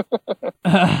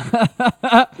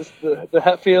just the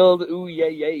Hetfield. Ooh,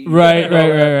 yay.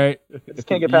 Right. Just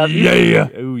can't get past. Yeah.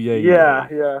 Ooh, yeah. Yeah.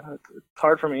 It's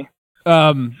hard for me.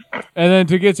 And then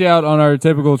to get you out on our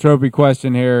typical trophy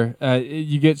question here,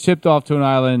 you get shipped off to an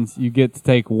island. You get to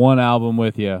take one album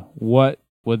with you. What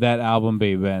would that album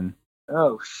be, Ben?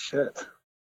 Oh shit.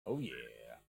 Oh, yeah.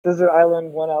 Desert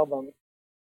Island, one album.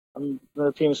 I'm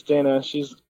the team Stana.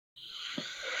 She's.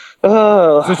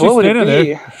 Oh, So she's what would it standing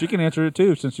be? there. She can answer it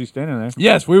too, since she's standing there.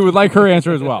 Yes, we would like her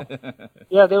answer as well.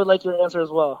 Yeah, they would like your answer as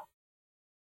well.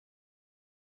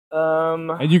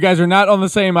 And you guys are not on the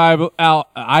same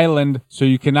island, so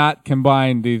you cannot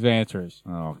combine these answers.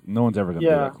 Oh, no one's ever going to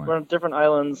do Yeah, that, Clint. we're on different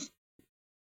islands.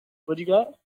 What do you got?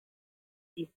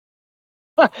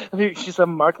 I mean, she said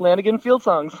Mark Lanigan field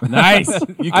songs. Nice.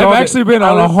 You I've called actually it. been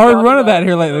on I a was hard talking run of about that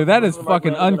here lately. That is Mark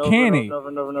fucking Lanigan uncanny.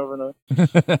 Over.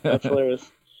 That's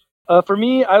hilarious. For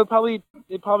me, it'd probably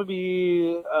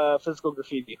be Physical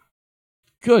Graffiti.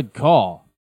 Good call.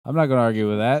 I'm not going to argue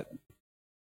with that.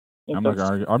 I'm not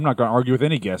going to argue with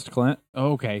any guest, Clint.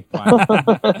 Okay,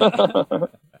 fine.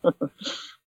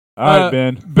 All right,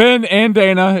 Ben. Ben and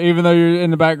Dana, even though you're in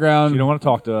the background, You don't want to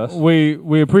talk to us.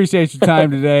 we appreciate your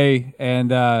time today.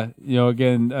 And,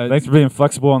 again, Thanks for being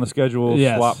flexible on the schedule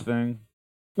Yes. swap thing.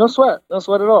 No sweat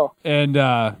at all. and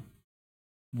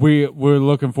we're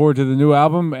looking forward to the new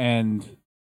album. And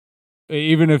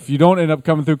even if you don't end up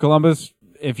coming through Columbus,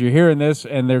 if you're hearing this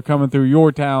and they're coming through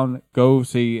your town, go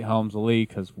see Helms, Alee,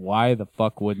 because why the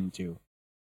fuck wouldn't you?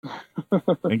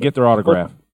 And get their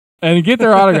autograph. And get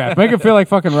their autograph. Make them feel like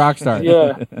fucking rock stars.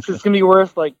 Yeah, it's gonna be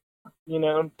worth like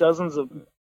dozens of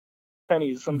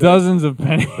pennies. Someday. Dozens of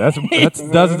pennies. That's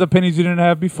dozens of pennies you didn't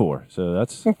have before. So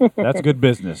that's good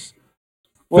business.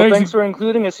 Well, thanks for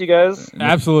including us, you guys.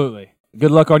 Absolutely.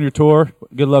 Good luck on your tour.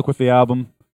 Good luck with the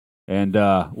album. And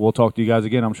we'll talk to you guys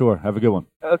again, I'm sure. Have a good one.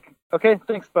 Okay,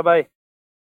 thanks. Bye-bye.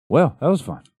 Well, that was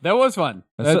fun. That was fun.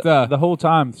 The whole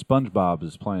time, SpongeBob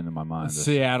is playing in my mind.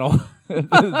 Seattle.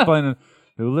 It's playing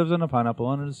Who Lives in a Pineapple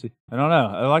Under the Sea. I don't know.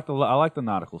 I like the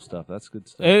nautical stuff. That's good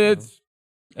stuff. It's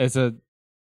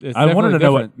I wanted to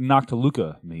know different. what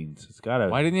Noctiluca means. It's got to.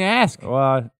 Why didn't you ask?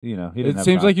 Well, he didn't It have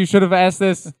seems time. like you should have asked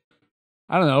this,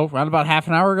 I don't know, around about half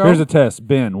an hour ago. Here's a test.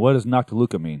 Ben, what does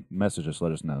Noctiluca mean? Message us.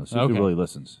 Let us know. See if he really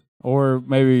listens. Or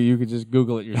maybe you could just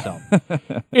Google it yourself.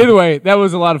 Either way, that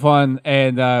was a lot of fun,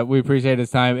 and we appreciate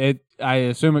his time. I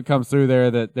assume it comes through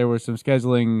there that there were some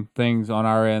scheduling things on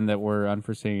our end that were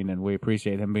unforeseen, and we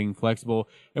appreciate him being flexible.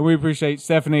 And we appreciate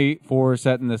Stephanie for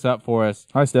setting this up for us.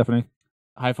 Hi, Stephanie.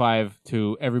 High five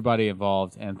to everybody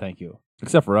involved, and thank you.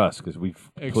 Except for us, because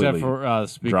we've Except for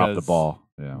us, because dropped the ball.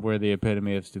 Yeah. we're the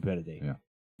epitome of stupidity. Yeah.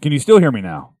 Can you still hear me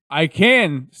now? I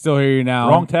can still hear you now.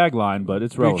 Wrong tagline, but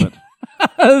it's relevant.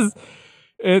 Because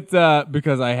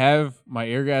I have my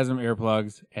Eargasm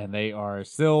earplugs, and they are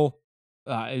still.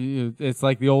 It's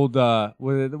like the old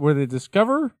were they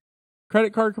Discover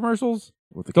credit card commercials?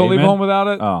 With the Don't leave caveman? home without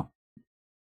it. Oh,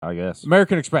 I guess.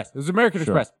 American Express. It was American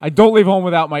Sure. Express. I don't leave home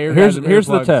without my Eargasm. Here's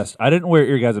the earplugs. test. I didn't wear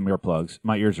Eargasm earplugs.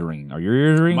 My ears are ringing. Are your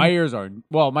ears ringing? My ears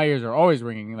are always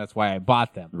ringing, and that's why I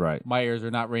bought them. Right. My ears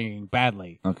are not ringing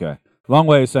badly. Okay. Long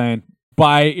way of saying,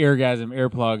 Buy Eargasm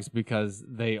earplugs because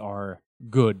they are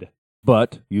good.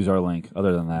 but use our link.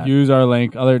 Other than that, Use our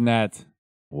link. Other than that,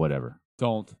 whatever.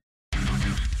 don't.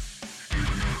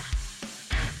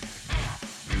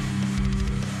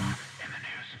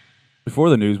 Before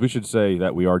the news, we should say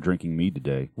that we are drinking mead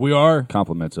today. We are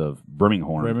Compliments of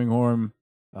Birmingham. Birmingham.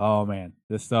 Oh man,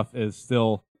 this stuff is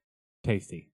still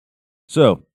tasty.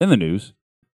 So, in the news,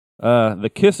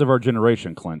 the kiss of our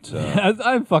generation, Clint.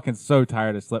 I'm fucking so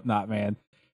tired of Slipknot, man.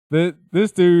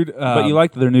 This dude. But you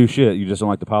like their new shit. You just don't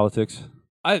like the politics?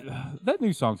 That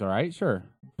new song's all right, sure.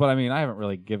 But I mean, I haven't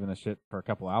really given a shit for a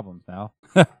couple albums now.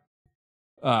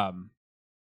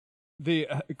 The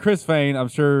Chris Fane, I'm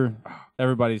sure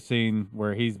everybody's seen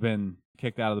where he's been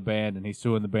kicked out of the band and he's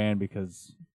suing the band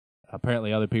because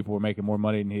apparently other people were making more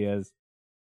money than he is,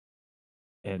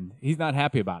 and he's not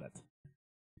happy about it.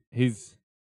 He's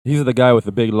the guy with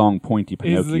the big, long, pointy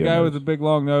Pinocchio the guy nose. with the big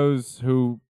long nose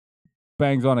who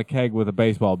bangs on a keg with a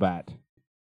baseball bat.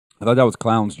 I thought that was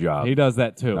Clown's job. He does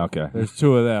that too. Okay. There's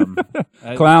two of them.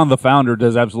 Clown, the founder,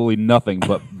 does absolutely nothing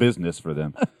but business for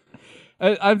them.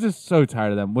 I'm just so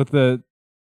tired of them with the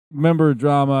member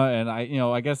drama, and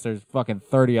I guess there's fucking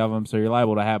 30 of them, so you're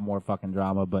liable to have more fucking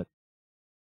drama. But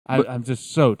I'm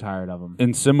just so tired of them.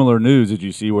 In similar news, did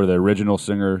you see where the original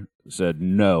singer said,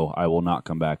 "No, I will not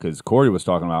come back"? Because Corey was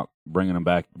talking about bringing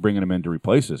him in to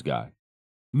replace this guy.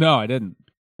 No, I didn't.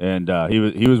 And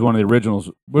he was one of the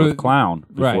originals with Clown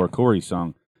before Right. Corey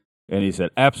sung, and he said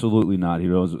absolutely not.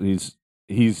 He's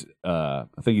I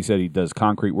think he said he does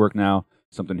concrete work now,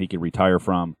 something he could retire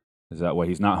from. Is that way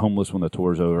he's not homeless when the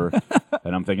tour's over?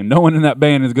 And I'm thinking no one in that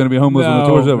band is going to be homeless when the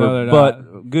tour's over. No, they're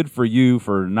but good for you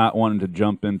for not wanting to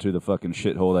jump into the fucking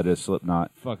shithole that is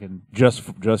Slipknot. Fucking Just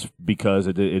because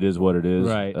it is what it is.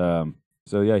 Right.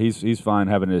 So yeah, he's fine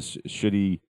having this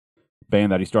shitty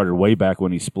band that he started way back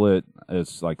when he split.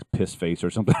 It's like Piss Face or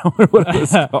something. What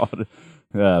it's called.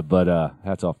 But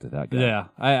hats off to that guy. yeah.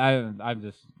 I'm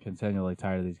just continually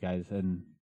tired of these guys, and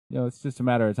it's just a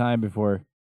matter of time before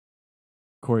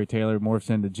Corey Taylor morphs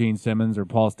into Gene Simmons or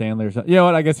Paul Stanley or something. You know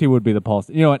what? I guess he would be the Paul.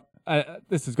 You know what?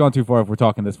 This has gone too far if we're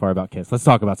talking this far about Kiss. Let's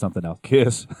talk about something else.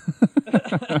 Kiss.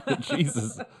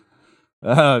 Jesus.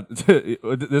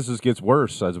 This just gets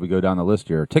worse as we go down the list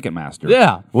here. Ticketmaster.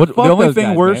 Yeah. What? Fuck The only those thing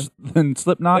guys, worse than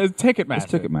Slipknot It's Ticketmaster.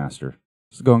 is Ticketmaster.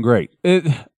 It's going great.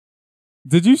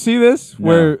 Did you see this? No,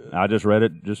 Where I just read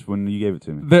it just when you gave it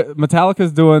to me.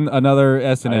 Metallica's doing another I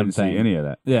S&M didn't thing. see any of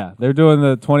that. Yeah, they're doing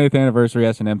the 20th anniversary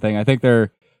S&M thing. I think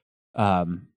they're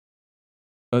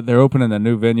opening a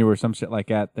new venue or some shit like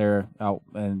that. They're out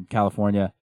in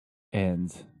California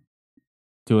and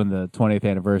doing the 20th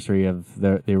anniversary of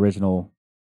the original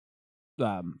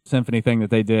symphony thing that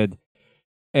they did.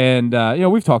 And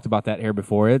we've talked about that here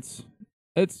before. It's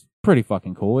pretty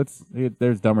fucking cool.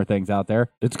 There's dumber things out there.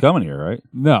 It's coming here, right?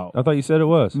 No. I thought you said it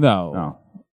was. No. Oh.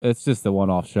 It's just a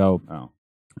one-off show. Oh.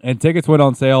 And tickets went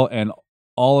on sale, and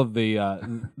all of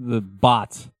the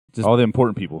bots, just All the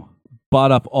important people.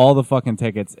 bought up all the fucking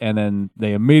tickets, and then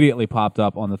they immediately popped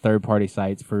up on the third-party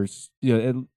sites for,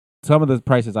 some of the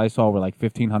prices I saw were like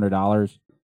 $1,500.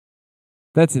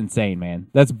 That's insane, man.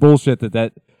 That's bullshit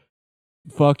that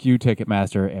fuck you,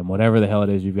 Ticketmaster, and whatever the hell it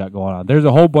is you've got going on. There's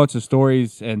a whole bunch of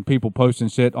stories and people posting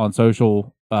shit on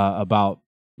social about,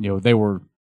 they were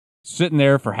sitting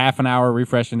there for half an hour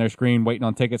refreshing their screen, waiting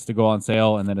on tickets to go on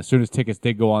sale, and then as soon as tickets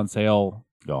did go on sale,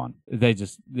 Gone. they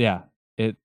just,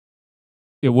 it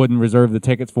wouldn't reserve the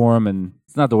tickets for them, and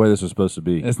It's not the way this was supposed to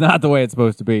be. it's not the way it's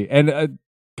supposed to be. And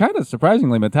kind of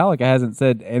surprisingly, Metallica hasn't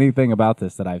said anything about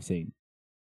this that I've seen.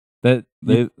 That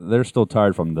They're still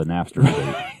tired from the Napster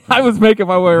debate. I was making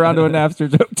my way around to a Napster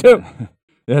joke too.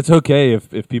 It's okay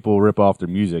if people rip off their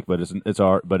music, but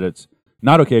it's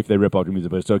not okay if they rip off their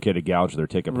music, but it's okay to gouge their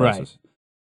ticket prices.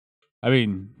 I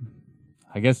mean,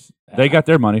 I guess They got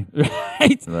their money,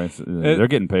 right. right? So they're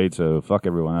getting paid, so fuck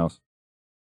everyone else.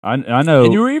 I know.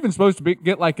 And you were even supposed to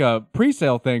get like a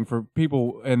pre-sale thing for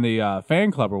people in the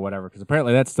fan club or whatever, because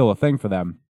apparently that's still a thing for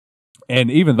them. And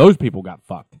even those people got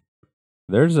fucked.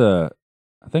 There's I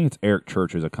think it's Eric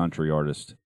Church, who's a country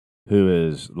artist, who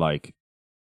is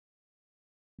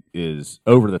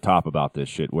over the top about this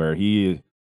shit, where he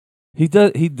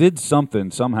did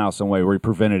something somehow, some way, where he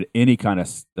prevented any kind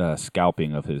of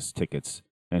scalping of his tickets,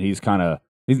 and he's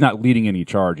not leading any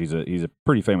charge. He's a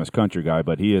pretty famous country guy,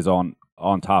 but he is on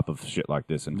top of shit like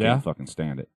this and can't fucking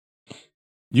stand it.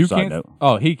 You Side can't. note.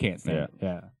 Oh, he can't stand it.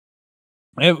 Yeah.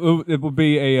 It would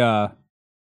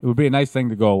be a nice thing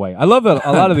to go away. I love that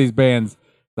a lot of these bands.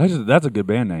 That's a good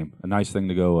band name. A nice thing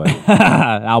to go away.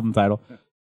 Album title.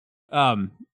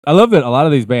 I love that a lot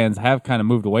of these bands have kind of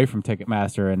moved away from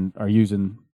Ticketmaster and are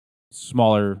using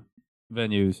smaller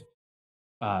venues,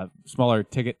 smaller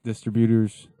ticket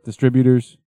distributors.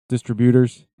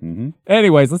 Mm-hmm.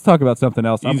 Anyways, let's talk about something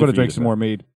else. I'm Easy going to for you drink to some say. more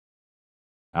mead.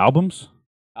 Albums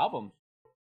Albums.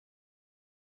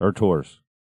 or tours?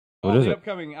 What is the it?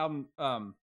 upcoming album.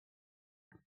 Oh,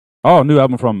 a new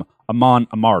album from Amon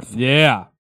Amarth. Yeah.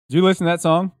 Did you listen to that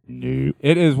song? No.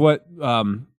 It is what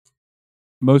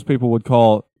most people would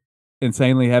call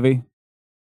insanely heavy.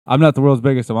 I'm not the world's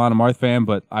biggest Amon Amarth fan,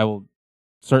 but I will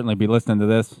certainly be listening to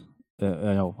this.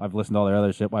 I've listened to all their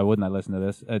other shit. Why wouldn't I listen to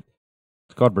this? It's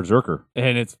called Berserker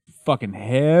And it's fucking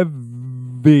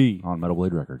heavy. on Metal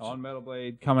Blade Records. On Metal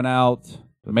Blade, coming out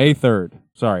May 3rd.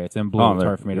 Sorry, it's in blue. It's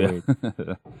hard for me to read.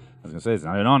 I was gonna say it's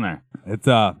not even on there. It's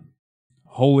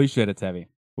holy shit, it's heavy.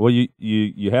 Well,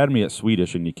 you had me at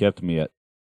Swedish and you kept me at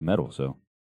metal, so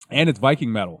And it's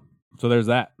Viking metal. So there's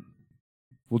that.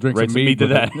 We'll drink Rate some some mead mead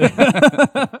to with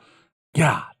it.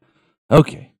 God.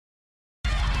 Okay.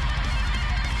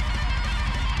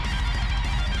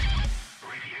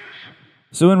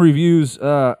 So in reviews,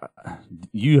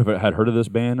 you had heard of this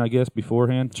band, I guess,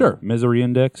 beforehand? Sure. Misery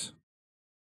Index,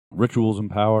 Rituals and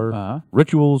Power. Uh-huh.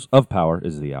 Rituals of Power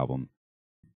is the album.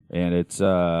 And it's,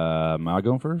 am I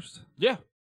going first? Yeah.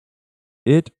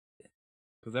 Because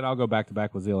then I'll go back to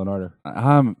back with Zeal and Ardor.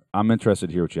 I'm interested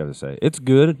to hear what you have to say. It's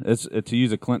good. It's to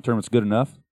use a Clint term, it's good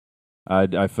enough.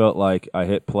 I felt like I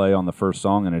hit play on the first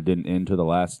song and it didn't end to the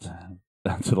last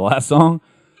song,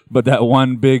 but that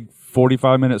one big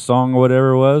 45-minute song or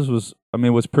whatever it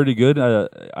was pretty good.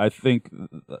 I think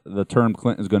the term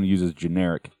Clint is going to use is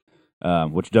generic,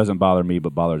 which doesn't bother me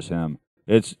but bothers him.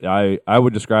 I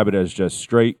would describe it as just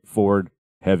straightforward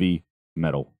heavy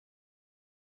metal,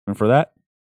 and for that,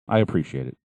 I appreciate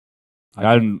it.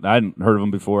 I hadn't heard of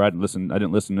them before. I didn't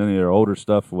listen to any of their older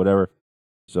stuff or whatever.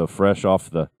 So fresh off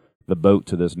the boat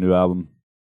to this new album,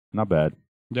 not bad.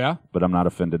 Yeah. But I'm not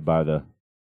offended by the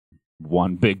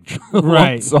one big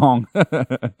Right. song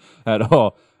at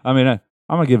all. I mean, I'm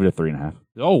gonna give it a 3.5.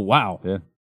 Oh, wow. Yeah.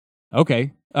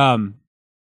 Okay.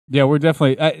 Yeah, we're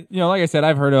definitely, like I said,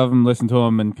 I've heard of them, listened to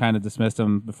them, and kind of dismissed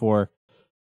them before.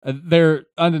 They're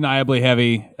undeniably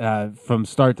heavy from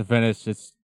start to finish.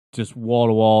 It's just wall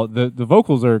to wall. The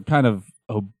vocals are kind of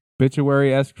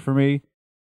obituary-esque for me,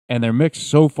 and they're mixed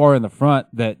so far in the front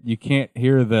that you can't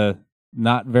hear the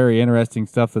not very interesting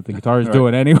stuff that the guitar is Right.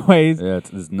 doing anyways. Yeah,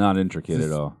 it's not intricate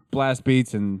at all. Blast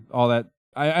beats and all that.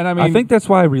 I think that's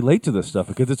why I relate to this stuff,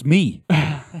 because it's me.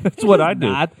 That's what I do.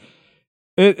 Not.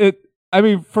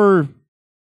 For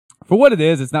what it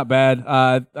is, it's not bad.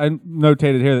 I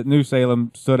notated here that New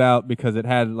Salem stood out because it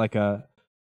had like a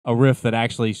riff that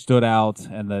actually stood out,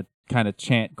 and the kind of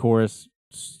chant chorus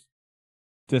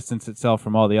distanced itself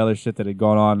from all the other shit that had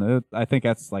gone on. I think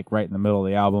that's like right in the middle of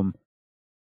the album.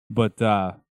 But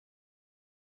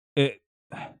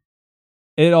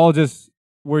it all just,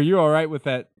 were you all right with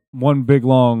that one big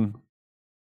long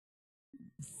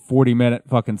 40-minute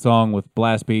fucking song with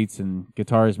blast beats and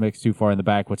guitars mixed too far in the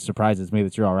back, which surprises me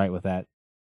that you're all right with that.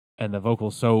 And the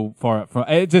vocals so far up front.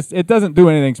 It doesn't do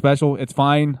anything special. It's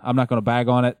fine. I'm not going to bag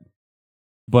on it.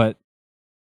 But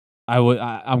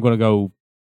I'm going to go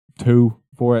 2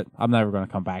 for it. I'm never going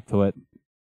to come back to it.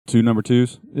 2 number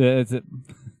 2s?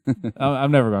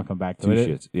 I'm never going to come back to 2 it.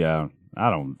 shits. Yeah, I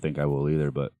don't think I will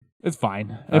either, but it's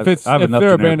fine. I If have enough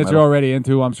they're a generic band that metal. you're already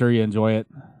into, I'm sure you enjoy it.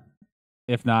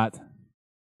 If not,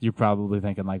 you're probably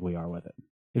thinking like we are with it.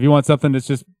 If you want something that's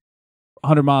just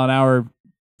 100 mile an hour,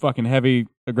 fucking heavy,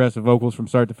 aggressive vocals from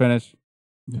start to finish,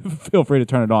 feel free to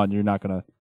turn it on. You're not gonna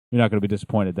be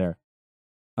disappointed there.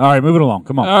 All right, moving along.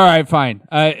 Come on. All right, fine.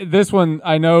 This one,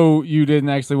 I know you didn't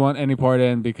actually want any part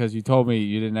in because you told me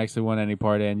you didn't actually want any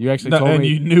part in. You actually told and me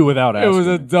you knew without asking. it was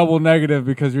a double negative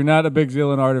because you're not a big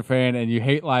Zealand Ardor fan and you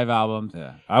hate live albums.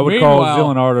 Yeah, I would call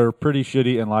Zealand Ardor pretty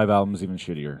shitty and live albums even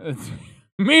shittier.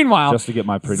 Meanwhile, just to get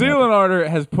my opinion. Zealand Ardor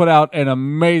has put out an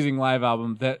amazing live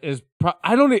album that is.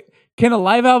 Can a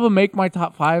live album make my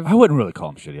top 5? I wouldn't really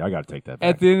call them shitty. I got to take that back.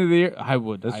 At the end of the year, I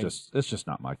would. It's just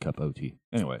not my cup of tea.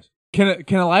 Anyways, can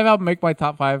a live album make my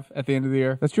top 5 at the end of the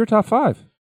year? That's your top 5.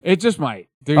 It just might.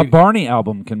 Dude, a Barney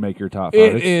album can make your top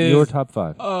 5. It's your top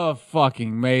 5. Oh, fucking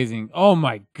amazing! Oh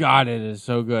my god, it is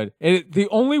so good. The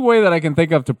only way that I can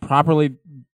think of to properly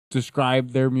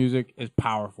describe their music is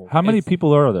powerful. How many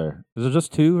people are there? Is there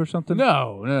just 2 or something?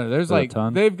 No. There's like a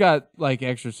ton? They've got like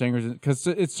extra singers because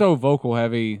it's so vocal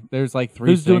heavy. There's like 3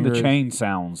 Who's singers. doing the chain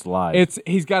sounds live?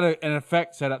 He's got an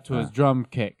effect set up to his drum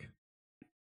kick.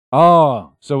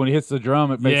 Oh, so when he hits the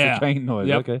drum, it makes Yeah. the chain noise.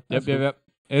 Yep. Okay. Yep.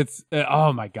 It's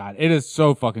oh my god, it is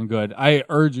so fucking good. I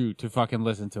urge you to fucking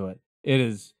listen to it.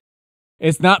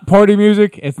 It's not party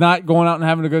music. It's not going out and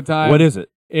having a good time. What is it?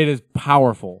 It is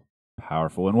powerful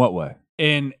Powerful in what way?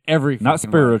 in every Not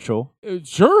fucking spiritual. way.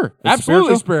 Sure,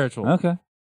 absolutely spiritual. Okay.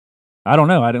 I don't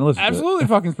know. I didn't listen to Absolutely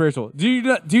fucking spiritual. Do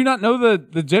you not know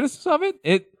the genesis of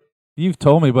it? You've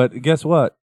told me, but guess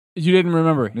what? You didn't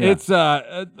remember. Yeah. It's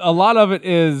a lot of it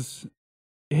is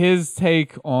his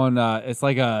take on it's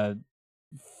like a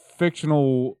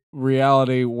fictional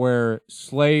reality where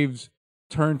slaves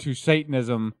turn to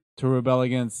Satanism to rebel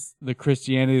against the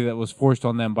Christianity that was forced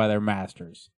on them by their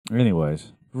masters.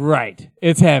 Anyways. Right.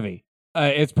 It's heavy.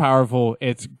 It's powerful.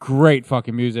 It's great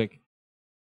fucking music.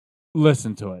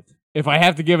 Listen to it. If I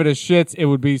have to give it a shits, it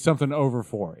would be something over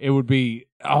 4. It would be,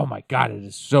 oh my God, it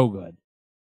is so good.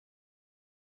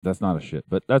 That's not a shit,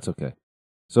 but that's okay.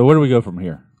 So where do we go from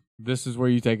here? This is where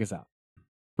you take us out.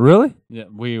 Really? Yeah,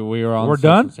 we are on We're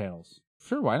social done? channels.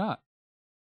 Sure, why not?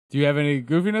 Do you have any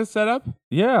goofiness set up?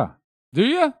 Yeah. Do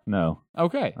you? No,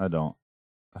 Okay. I don't.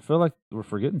 I feel like we're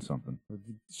forgetting something.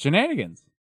 Shenanigans.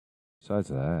 Besides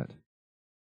that.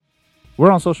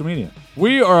 We're on social media.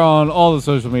 We are on all the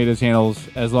social media channels,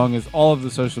 as long as all of the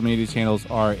social media channels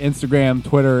are Instagram,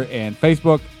 Twitter, and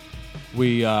Facebook.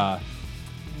 We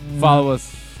follow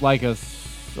us, like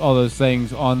us, all those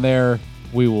things on there.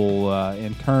 We will,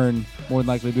 in turn, more than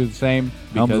likely do the same.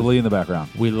 Helms Alee in the background.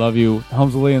 We love you.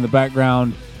 Helms Alee in the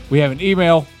background. We have an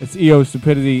email. It's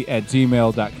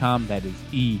eostupidity@gmail.com. That is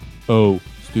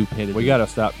eostupidity. We got to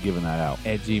stop giving that out.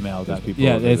 at gmail.com. people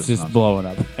Yeah, will do it's this just nonsense. blowing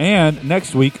up. And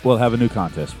next week, we'll have a new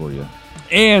contest for you.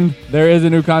 And there is a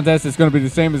new contest. It's going to be the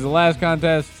same as the last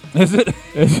contest. Is it?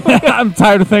 I'm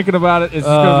tired of thinking about it. It's just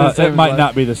going to be the same. It might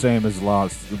not be the same as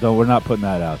last. Though we're not putting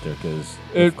that out there because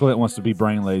if Clint wants to be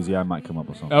brain lazy, I might come up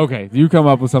with something. Okay, you come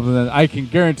up with something. Then I can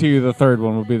guarantee you the third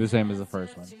one will be the same as the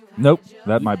first one. Nope,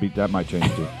 that might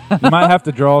change too. You might have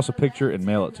to draw us a picture and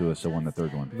mail it to us. So when the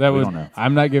third one, That we was. don't know.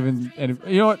 I'm not giving any.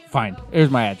 You know what? Fine. Here's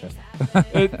my address.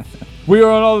 We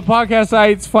are on all the podcast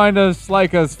sites. Find us,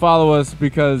 like us, follow us,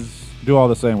 because Do all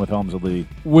the same with Helms Alee.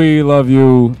 we love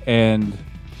you and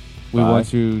we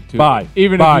want you to. Bye.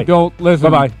 Even Bye. if you don't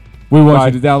listen, Bye-bye. we want Bye.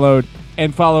 you to download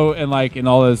and follow and like and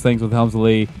all those things with Helms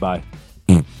Alee. Bye.